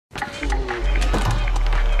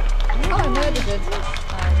it.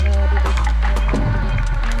 I murdered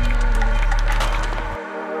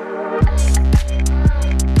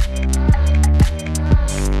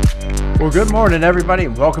it. Well, good morning, everybody,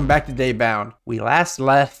 and welcome back to Daybound. We last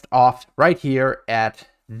left off right here at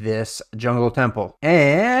this jungle temple,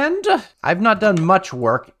 and I've not done much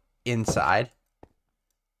work inside.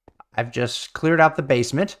 I've just cleared out the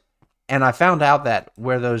basement, and I found out that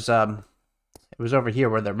where those, it was over here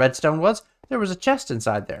where the redstone was, there was a chest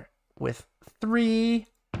inside there with 3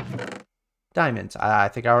 diamonds. I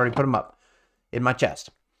think I already put them up in my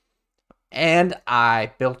chest. And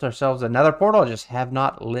I built ourselves another portal. I just have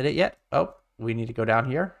not lit it yet. Oh, we need to go down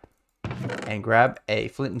here and grab a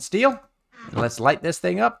flint and steel. And let's light this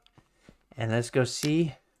thing up. And let's go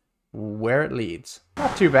see where it leads.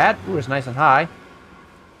 Not too bad. Ooh, it's nice and high.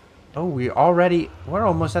 Oh, we're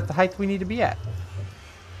almost at the height we need to be at.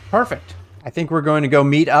 Perfect. I think we're going to go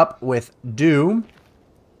meet up with Doom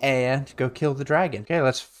and go kill the dragon. Okay,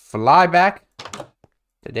 let's fly back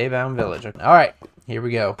to Daybound Village. All right. Here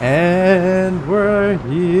we go. And we're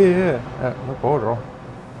here at the portal.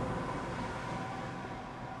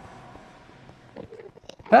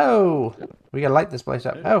 Oh, we gotta light this place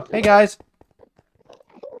up. Oh, hey guys.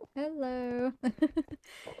 Hello.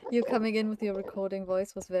 You coming in with your recording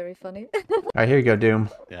voice was very funny. All right, here you go, Doom.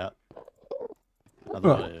 Yeah.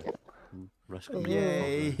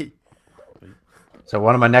 Yay! So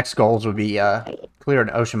one of my next goals would be clear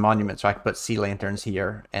an ocean monument so I can put sea lanterns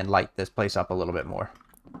here and light this place up a little bit more.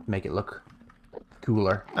 Make it look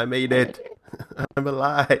cooler. I made it. I'm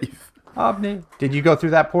alive. Omni. Did you go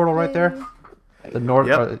through that portal right there? The north?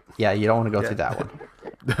 Yep. Yeah, you don't want to go through that one.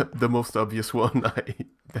 The most obvious one.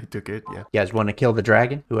 I took it, yeah. You guys want to kill the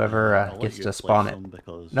dragon? Whoever gets to spawn it.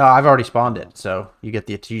 Because... No, I've already spawned it, so you get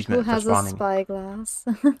the achievement Who has for spawning. a spyglass?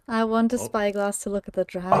 I want a spyglass to look at the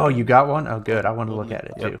dragon. Oh, you got one? Oh, good. I want to look at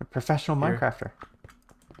it, too. Professional Here. Minecrafter.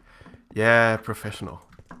 Yeah, professional.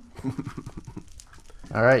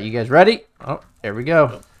 All right, you guys ready? Oh, there we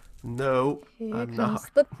go. No, Here I'm comes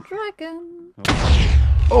not. the dragon.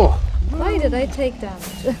 Oh, Why did I take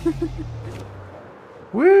damage?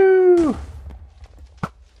 woo!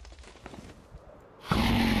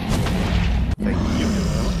 Thank you.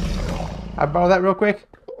 I borrow that real quick.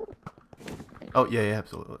 Oh, yeah,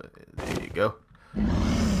 absolutely. There you go.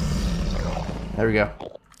 There we go.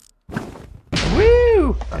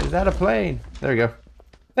 Woo! Is that a plane? There we go.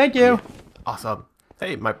 Thank you. Awesome.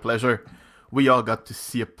 Hey, my pleasure. We all got to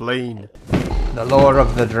see a plane. The lore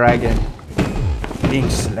of the dragon being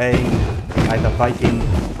slain by the Viking.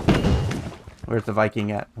 Where's the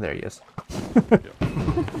Viking at? There he is.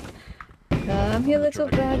 Come here, little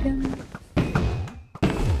dragon.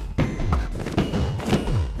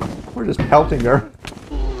 We're just pelting her.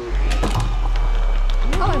 Oh,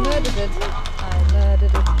 I murdered it. I murdered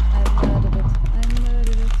it. I murdered it. I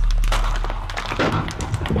murdered it.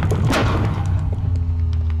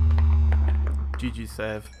 GG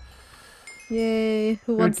Sev. Yay.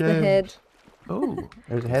 Who wants the game. head? Oh,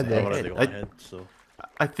 There's a head I've there. already got a head, so...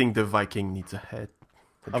 I think the Viking needs a head.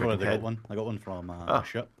 A I've already dragon got head. one. I got one from a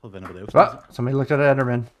ship, if anybody else Oh, does it. somebody looked at an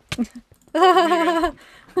Enderman.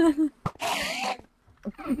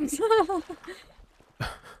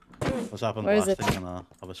 What's happened Where is last it? time when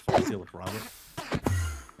I was fancy with rabbit?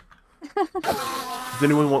 Does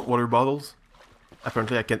anyone want water bottles?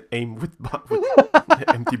 Apparently I can aim with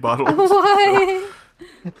empty bottles. Why?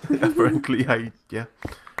 Apparently yeah.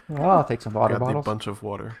 Oh, I'll take some water Grabbed a bottles. bunch of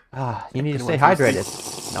water. Ah, you need to stay Anyone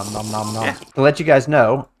hydrated. Nom nom nom nom. Yeah. To let you guys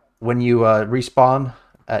know, when you respawn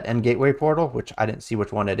at End Gateway Portal, which I didn't see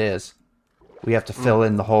which one it is, we have to fill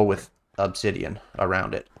in the hole with obsidian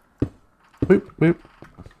around it. Boop, boop.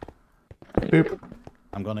 Boop.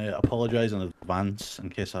 I'm going to apologise in advance in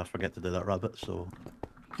case I forget to do that rabbit, so...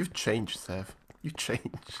 You've changed, Sev. You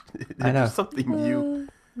changed. I know. There's something new.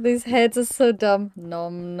 These heads are so dumb.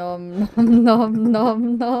 Nom nom nom nom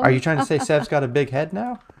nom nom. Are you trying to say Sev's got a big head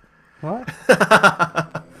now? What?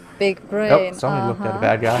 Big brain? Nope, somebody looked at a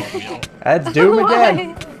bad guy. That's Doom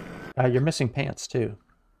again. You're missing pants too.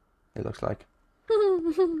 It looks like.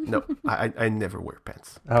 No, I never wear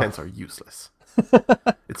pants. Oh. Pants are useless.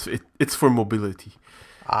 It's for mobility.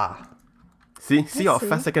 Ah. See how see.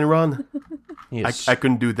 fast I can run? You I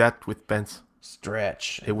couldn't do that with pants.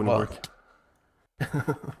 stretch. It wouldn't work.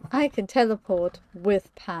 I can teleport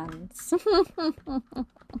with pants.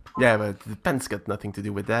 Yeah, but the pants got nothing to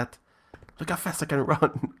do with that. Look how fast I can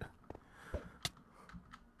run.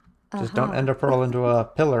 Just don't ender pearl into a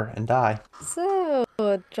pillar and die. So,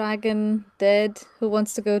 dragon dead. Who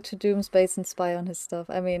wants to go to Doom's base and spy on his stuff?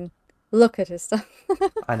 I mean, look at his stuff.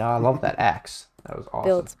 I know, I love that axe. That was awesome.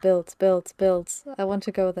 Builds, builds, builds, builds. I want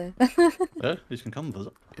to go there. Yeah, you can come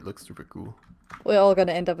visit. It looks super cool. We're all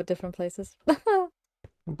gonna end up at different places.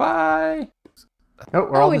 Bye. Oh,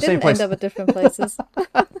 we're all in we the same didn't place. end up at different places.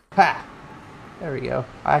 Ha! There we go.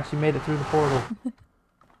 I actually made it through the portal.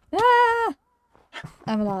 Ah!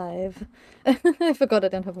 I'm alive. I forgot I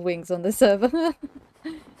don't have wings on this server.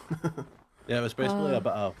 Yeah, it was basically a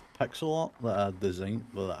bit of pixel art that I designed,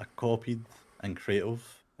 well, that I copied in Creative,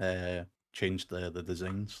 changed the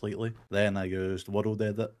design slightly. Then I used World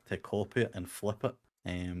Edit to copy it and flip it,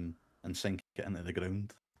 and sink it into the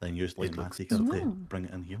ground. Then used like Massacre to bring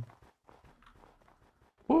it in here.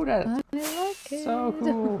 Ooh, that's I like it. so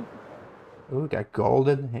cool. Ooh, got gold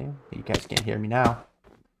in here. You guys can't hear me now.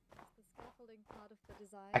 The scaffolding part of the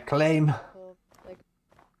design I claim. for like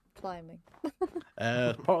climbing.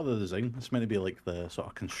 Part of the design, it's meant to be like the sort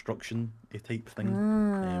of construction type thing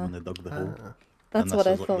when they dug the hole. That's and what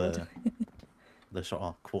I this is like thought. the sort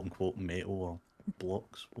of quote unquote metal or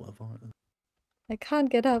blocks, whatever it is. I can't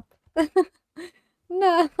get up.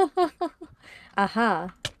 No.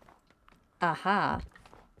 Aha. Aha.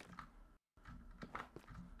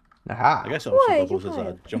 Aha. I guess it also Why, doubles you're as a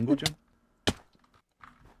higher. jungle gym.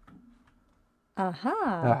 Aha.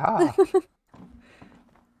 Aha.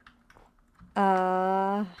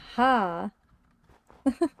 Aha.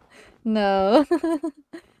 No.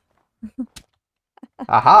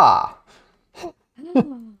 Aha. Oh,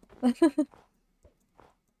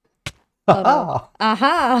 no.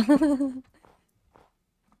 Aha.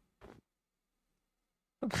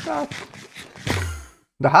 Aha.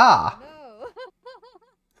 No.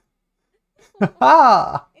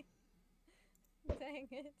 Aha. Dang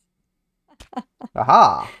it.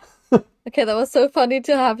 Aha. Okay, that was so funny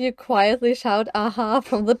to have you quietly shout aha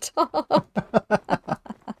from the top.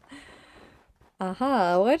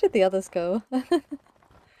 Aha, where did the others go?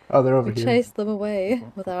 Oh, they're over We here. chased them away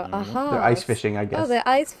with our aha. They're ice fishing, I guess. Oh, they're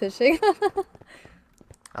ice fishing.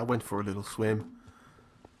 I went for a little swim.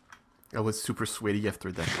 I was super sweaty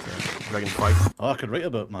after that dragon fight. Oh, I could write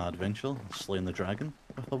about my adventure, slaying the dragon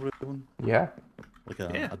with everyone, Yeah. like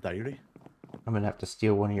a diary. I'm gonna have to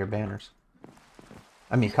steal one of your banners.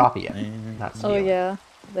 I mean, copy it, not steal. Oh yeah,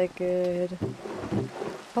 they're good.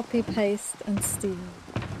 Copy, paste, and steal.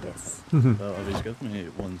 Yes. So if he's give me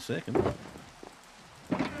 1 second.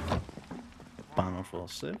 Banner for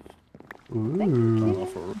Sif, Ooh. banner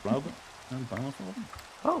for Rabbit, and banner for Robin.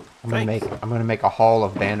 Oh, I'm gonna thanks. make a hall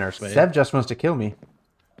of banners. Wait. Sev just wants to kill me.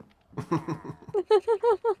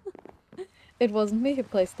 It wasn't me who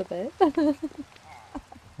placed the bed.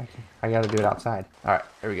 I gotta do it outside. All right,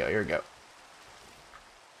 here we go. Here we go.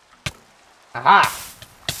 Aha!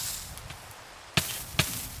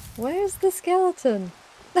 Where's the skeleton?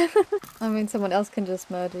 I mean, someone else can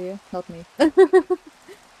just murder you, not me. I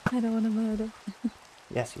don't want to murder.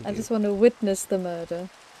 Yes, you do. I just want to witness the murder.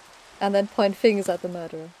 And then point fingers at the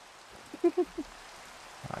murderer. Oh,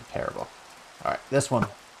 terrible. All right, this one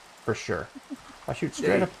for sure. I shoot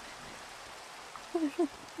straight up.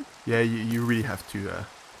 Yeah, you really have to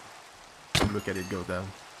look at it go down.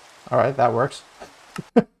 All right, that works.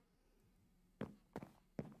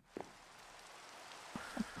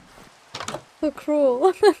 So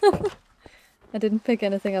cruel. I didn't pick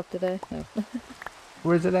anything up today. No.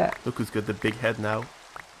 Where's it at? Look who's got the big head now.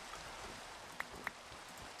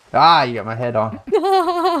 Ah, you got my head on.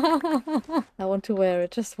 I want to wear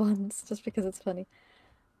it just once, just because it's funny.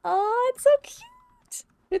 Oh, it's so cute.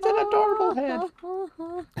 It's an adorable head.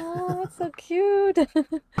 Oh, it's so cute.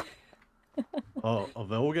 Oh, if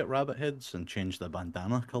they all get rabbit heads and change the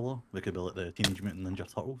bandana colour, we could be like the Teenage Mutant Ninja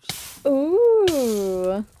Turtles.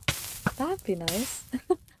 Ooh, that'd be nice.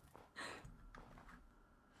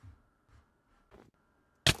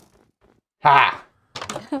 Ha!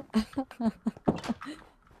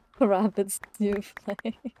 Rabbit's new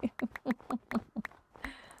flame.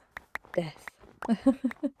 Death.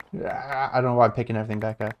 Ah, I don't know why I'm picking everything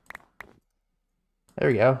back up. There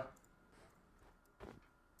we go.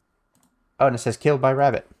 Oh, and it says killed by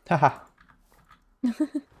rabbit. Haha.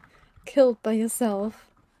 Killed by yourself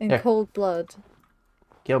in Here. cold blood.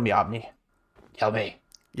 Kill me, Omni. Kill me.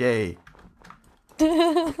 Yay.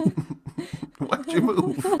 Why'd you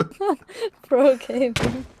move? Pro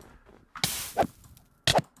gaming.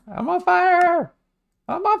 I'm on fire!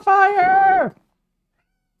 I'm on fire!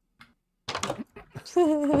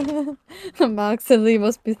 Max and Lee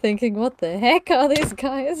must be thinking, what the heck are these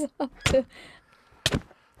guys up to?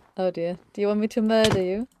 Oh dear. Do you want me to murder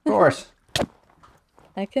you? Of course.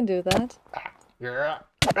 I can do that.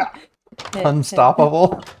 Hey,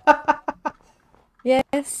 Unstoppable. hey.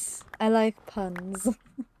 Yes, I like puns.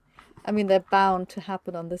 I mean, they're bound to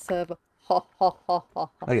happen on the server.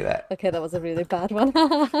 Look at that. Okay, that was a really bad one.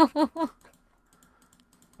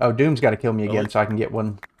 Oh, Doom's got to kill me again so I can get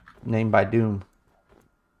one named by Doom.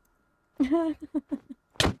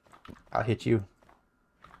 I'll hit you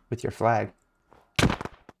with your flag.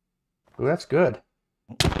 Ooh, that's good.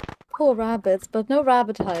 Poor rabbits, but no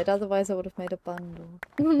rabbit hide, otherwise I would have made a bundle.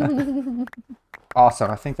 Awesome.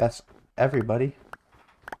 I think that's everybody.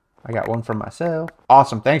 I got one for myself.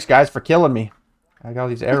 Awesome. Thanks, guys, for killing me. I got all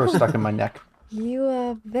these arrows stuck in my neck. You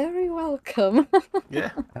are very welcome.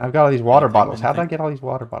 Yeah. I've got all these water bottles. How did I get all these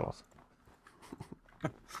water bottles?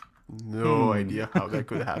 No idea how that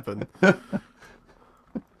could happen.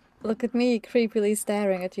 Look at me creepily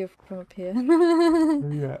staring at you from up here.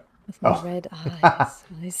 Yeah. With my red eyes.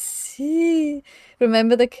 I see.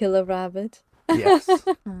 Remember the killer rabbit? Yes.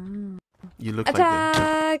 You look like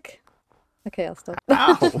Attack! Okay, I'll stop. the...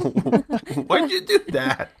 Ow! Why'd you do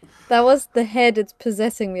that? That was the head. It's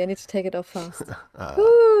possessing me. I need to take it off fast. Right.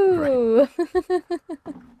 Ooh!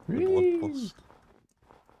 Bloodlust.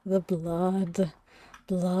 The blood.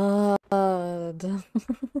 Blood.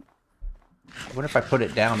 I wonder if I put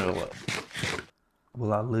it down,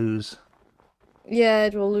 will I lose Yeah,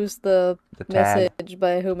 it will lose the the tag? message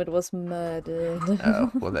by whom it was murdered.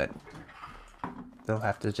 Oh, well then. They'll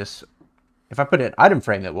have to just... If I put an item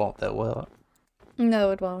frame, it won't, though, will it?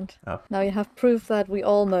 No, it won't. Oh. Now you have proof that we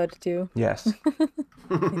all murdered you. Yes.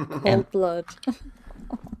 In cold blood.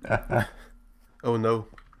 Oh no.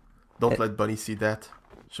 Don't let Bunny see that.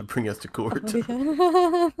 She'll bring us to court.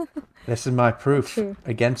 This is my proof True.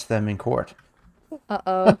 against them in court.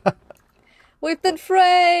 Uh-oh. We've been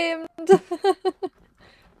framed!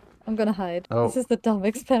 I'm gonna hide. Oh. This is the dumb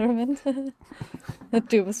experiment. The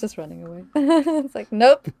Doom is just running away. It's like,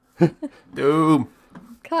 nope. Doom!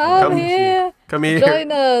 Come here! Come here!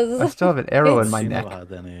 Join I us! still have an arrow in It's- my You neck. never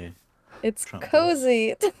had any. It's Trump.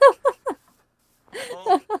 cozy.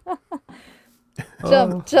 Oh.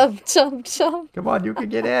 Jump, jump, jump, jump. Come on, you can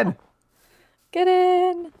get in. Get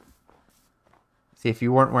in. See, if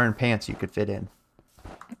you weren't wearing pants, you could fit in.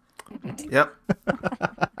 Yep.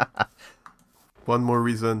 One more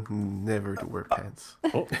reason never to wear pants.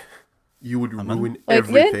 Oh, You would I'm in. ruin Wait,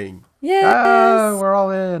 everything. Yes. Ah, we're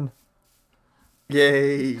all in.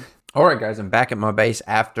 Yay! Alright guys, I'm back at my base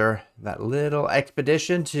after that little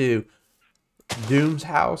expedition to Doom's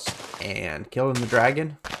house and killing the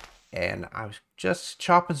dragon. And I was just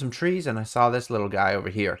chopping some trees and I saw this little guy over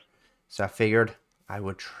here. So I figured I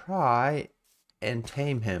would try and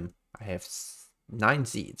tame him. I have 9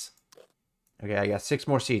 seeds. Okay, I got 6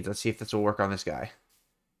 more seeds. Let's see if this will work on this guy.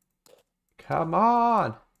 Come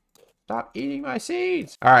on! Stop eating my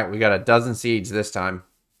seeds! Alright, we got a dozen seeds this time.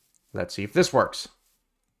 Let's see if this works.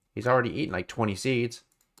 He's already eaten like 20 seeds.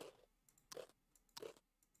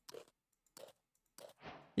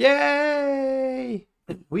 Yay!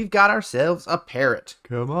 We've got ourselves a parrot.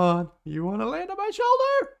 Come on. You want to land on my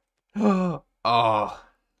shoulder? Oh,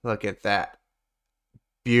 look at that.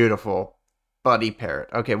 Beautiful buddy parrot.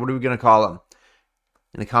 Okay, what are we going to call him?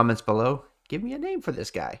 In the comments below, give me a name for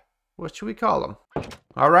this guy. What should we call him?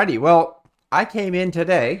 Alrighty, well, I came in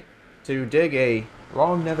today to dig a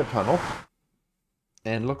long nether tunnel.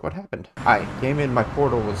 And look what happened. I came in, my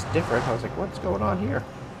portal was different. I was like, what's going on here?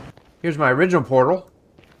 Here's my original portal.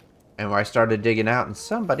 And where I started digging out, and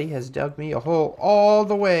somebody has dug me a hole all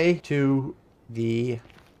the way to the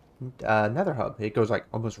nether hub. It goes like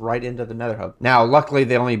almost right into the nether hub. Now, luckily,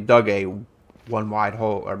 they only dug a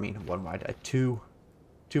two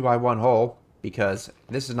by one hole, because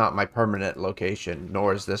this is not my permanent location,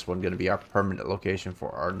 nor is this one going to be our permanent location for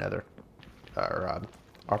our nether,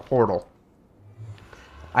 our portal.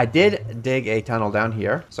 I did dig a tunnel down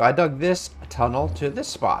here, so I dug this tunnel to this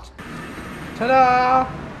spot. Ta-da!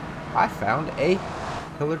 I found a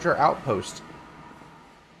pillager outpost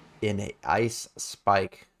in a ice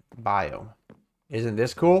spike biome. Isn't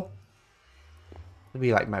this cool? It'll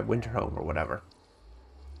be like my winter home or whatever.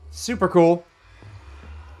 Super cool.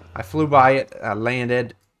 I flew by it, I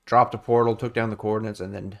landed, dropped a portal, took down the coordinates,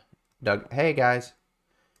 and then dug... Hey, guys.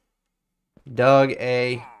 Dug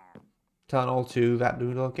a tunnel to that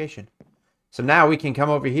new location. So now we can come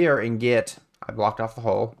over here and get... I blocked off the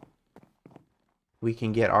hole. We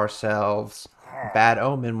can get ourselves Bad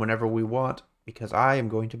Omen whenever we want, because I am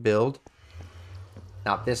going to build,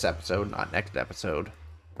 not this episode, not next episode,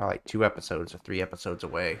 probably like 2 episodes or 3 episodes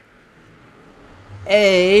away,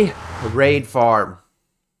 a raid farm.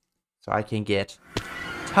 So I can get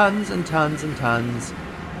tons and tons and tons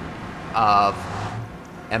of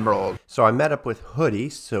emerald. So I met up with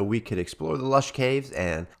Hoodie so we could explore the lush caves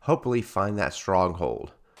and hopefully find that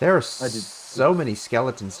stronghold. There are so many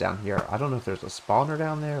skeletons down here. I don't know if there's a spawner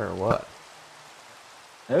down there or what.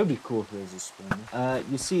 That would be cool if there was a spawner.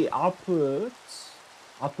 You see, I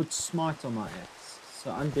put smite on my axe. So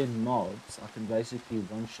undead mobs, I can basically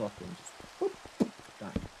one-shot them. Just whoop,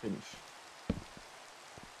 done, finish.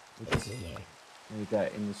 There you go,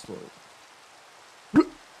 in the story.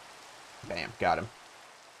 Bam, got him.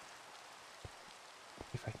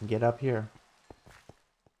 If I can get up here.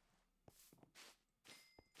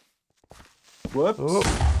 Whoops. Oh,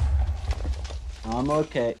 I'm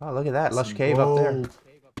okay. oh look at that. Lush cave up there.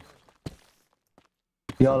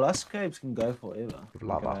 Yeah, lush caves can go forever.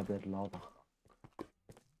 Lava. That lava.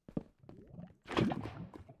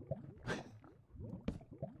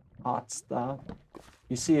 Hot stuff.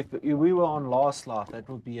 You see, if we were on last life, that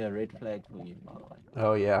would be a red flag for you, by the way.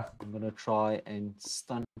 Oh, yeah. I'm gonna try and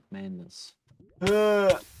stunt madness.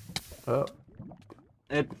 Oh.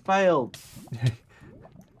 It failed,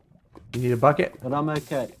 You need a bucket? but I'm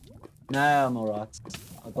okay. No, I'm alright.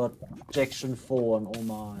 I got protection 4 on all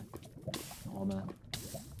my armor.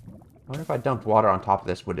 I wonder if I dumped water on top of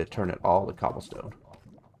this, would it turn it all to cobblestone?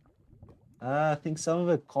 I think some of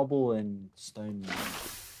it cobble and stone.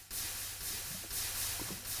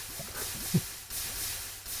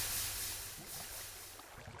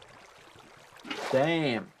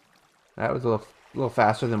 Damn. That was a little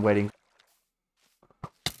faster than waiting.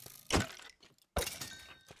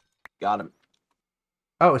 Got him.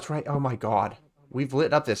 Oh, it's right. Oh my god. We've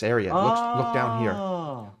lit up this area. Look down here.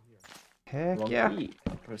 Heck Wrong yeah. key.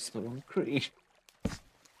 I pressed the wrong key. It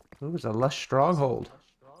was a lush stronghold.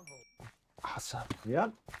 Awesome.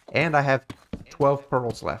 Yep. And I have 12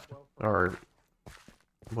 pearls left. Or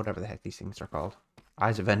whatever the heck these things are called.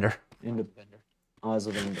 Eyes of Ender. Independent. Eyes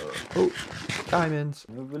of Ender. Oh, diamonds.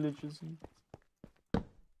 No villages.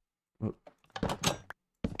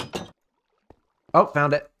 Oh,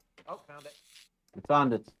 found it. We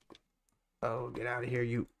found it. Oh, get out of here,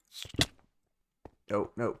 you.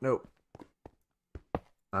 Nope, nope, nope.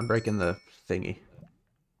 I'm breaking the thingy.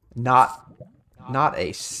 Not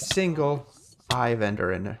a single eye of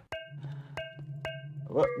Ender in there.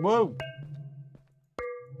 Whoa.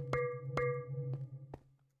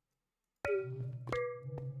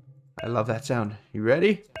 I love that sound. You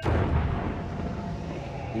ready?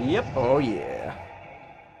 Yep. Oh, yeah.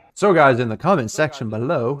 So, guys, in the comment section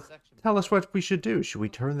below, tell us what we should do. Should we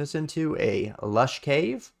turn this into a lush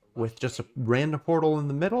cave with just a random portal in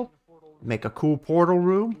the middle? Make a cool portal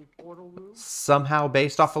room? Somehow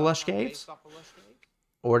based off of lush caves?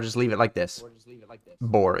 Or just leave it like this?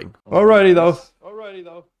 Boring. Alrighty, though.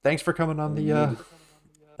 Thanks for coming on the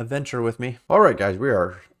adventure with me. Alright, guys, we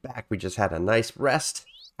are back. We just had a nice rest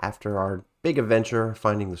after our big adventure,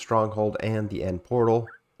 finding the stronghold and the end portal.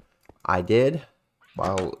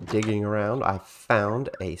 While digging around, I found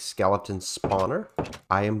a skeleton spawner.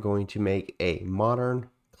 I am going to make a modern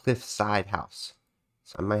cliffside house.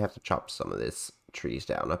 So I might have to chop some of this trees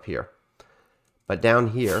down up here. But down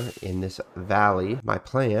here in this valley, my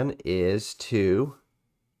plan is to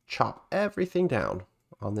chop everything down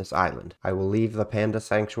on this island. I will leave the panda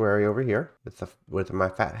sanctuary over here with my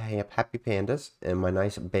fat happy pandas and my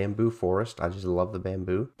nice bamboo forest. I just love the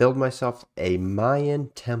bamboo. Build myself a Mayan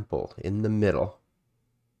temple in the middle.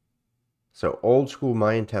 So old school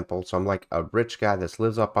Mayan temple. So I'm like a rich guy that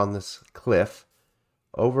lives up on this cliff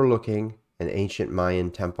overlooking an ancient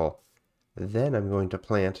Mayan temple. Then I'm going to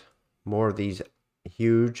plant more of these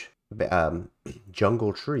huge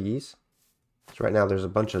jungle trees. So right now there's a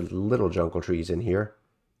bunch of little jungle trees in here.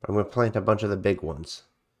 I'm going to plant a bunch of the big ones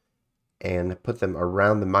and put them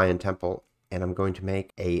around the Mayan temple, and I'm going to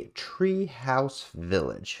make a tree house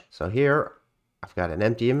village. So here I've got an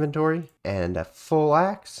empty inventory and a full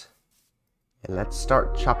axe, and let's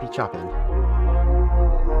start chopping.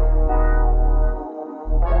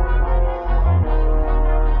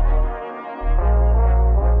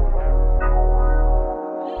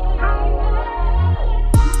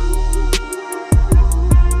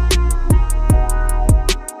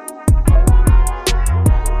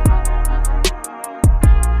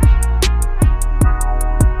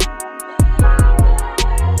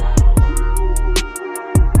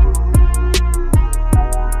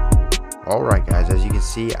 Alright guys, as you can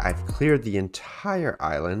see, I've cleared the entire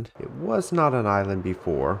island. It was not an island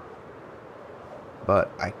before, but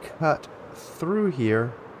I cut through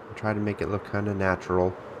here and tried to make it look kind of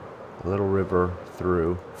natural. A little river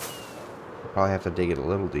through. I'll probably have to dig it a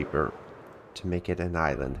little deeper to make it an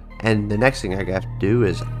island. And the next thing I have to do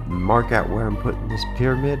is mark out where I'm putting this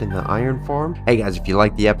pyramid in the iron farm. Hey guys, if you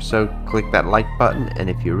liked the episode, click that like button, and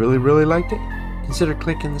if you really liked it, consider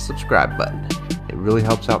clicking the subscribe button. It really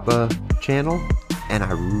helps out the channel, and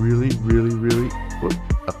I really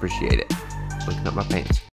appreciate it. Looking up my pants.